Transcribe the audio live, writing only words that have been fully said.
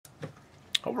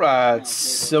Alright,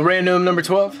 so random number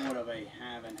 12.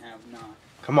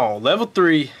 Come on, level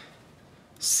 3.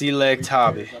 Select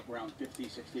hobby. Up around 50,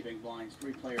 60 big blinds.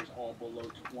 3 players all below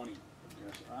 20.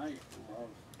 Yes, I love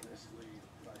this lead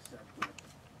bisector.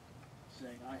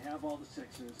 Saying, I have all the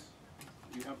 6s.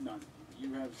 You have none.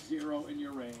 You have 0 in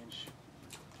your range.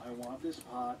 I want this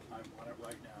pot. I want it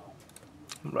right now.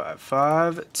 Right,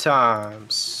 5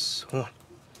 times. 1,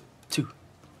 2,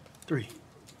 3,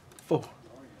 4,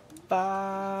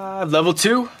 5. Level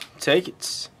 2. Take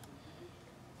it.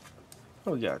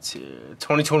 What we got here?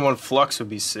 2021 Flux would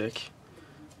be sick.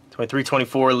 23,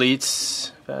 24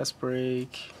 Elites. Fast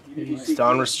Break.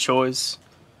 Donruss Choice.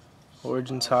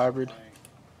 Origins Hybrid.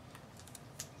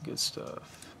 Good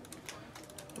stuff.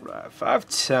 Right, 5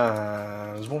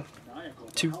 times. 1,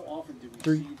 2,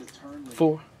 3,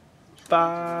 4,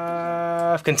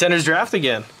 5. Contenders Draft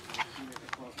again.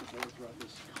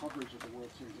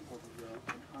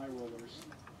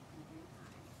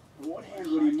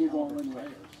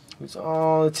 Who's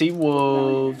on the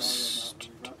T-Wolves?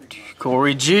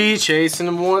 Corey G chasing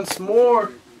him once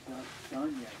more.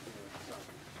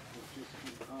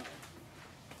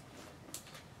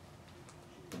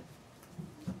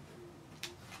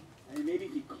 And maybe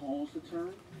he calls the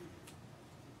turn,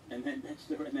 and then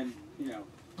you know,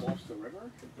 walks the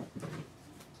river.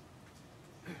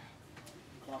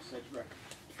 Cross edge wreck.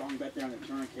 Strong bet there on the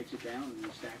turn, takes it down,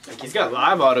 and stacks it. He's got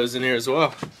live autos in here as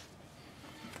well.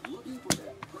 Looking for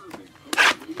that perfect.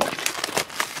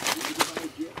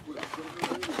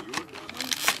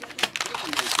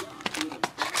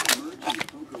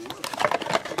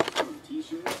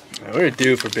 We're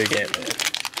due for Big Ant, man.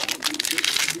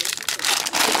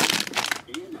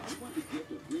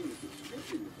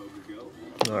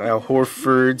 Al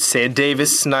Horford, Sam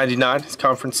Davis, 99, his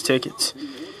conference ticket.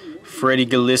 Freddie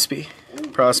Gillespie,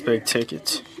 prospect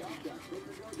ticket.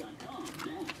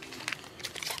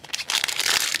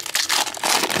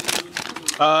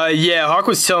 Yeah, Hawk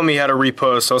was telling me how to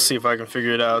repost. I'll see if I can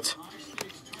figure it out.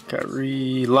 Got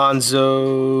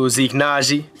Lonzo, Zeke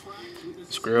Naji,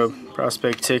 scrub,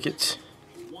 prospect ticket.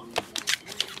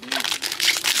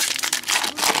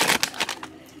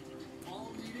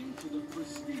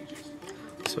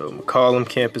 So McCollum,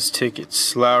 campus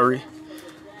tickets. Lowry,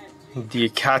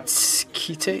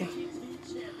 Diakite,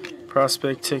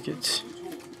 prospect tickets.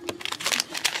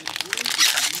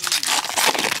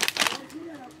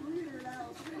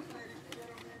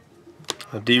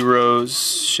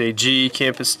 D-Rose, Shea G,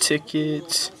 campus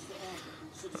ticket.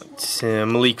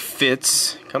 Malik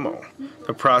Fitz, come on.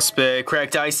 The prospect,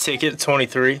 cracked ice ticket,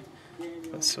 23.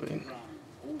 That's sweet.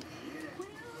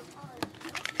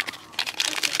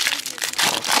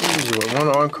 One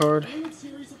on card.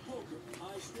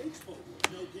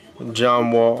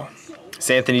 John Wall. It's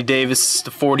Anthony Davis,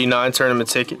 the 49 tournament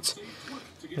tickets.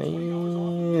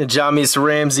 And Jamius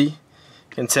Ramsey,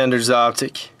 Contenders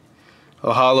Optic.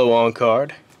 A hollow on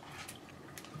card.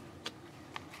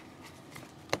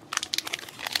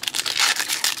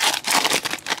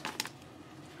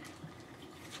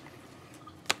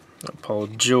 Paul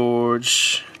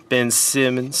George, Ben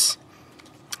Simmons,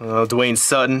 Dwayne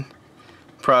Sutton,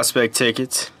 prospect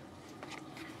tickets.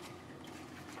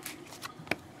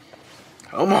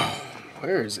 Come on,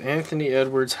 where is Anthony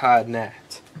Edwards hiding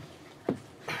at?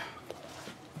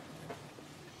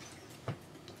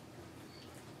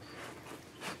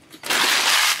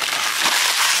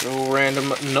 So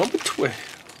random number 12.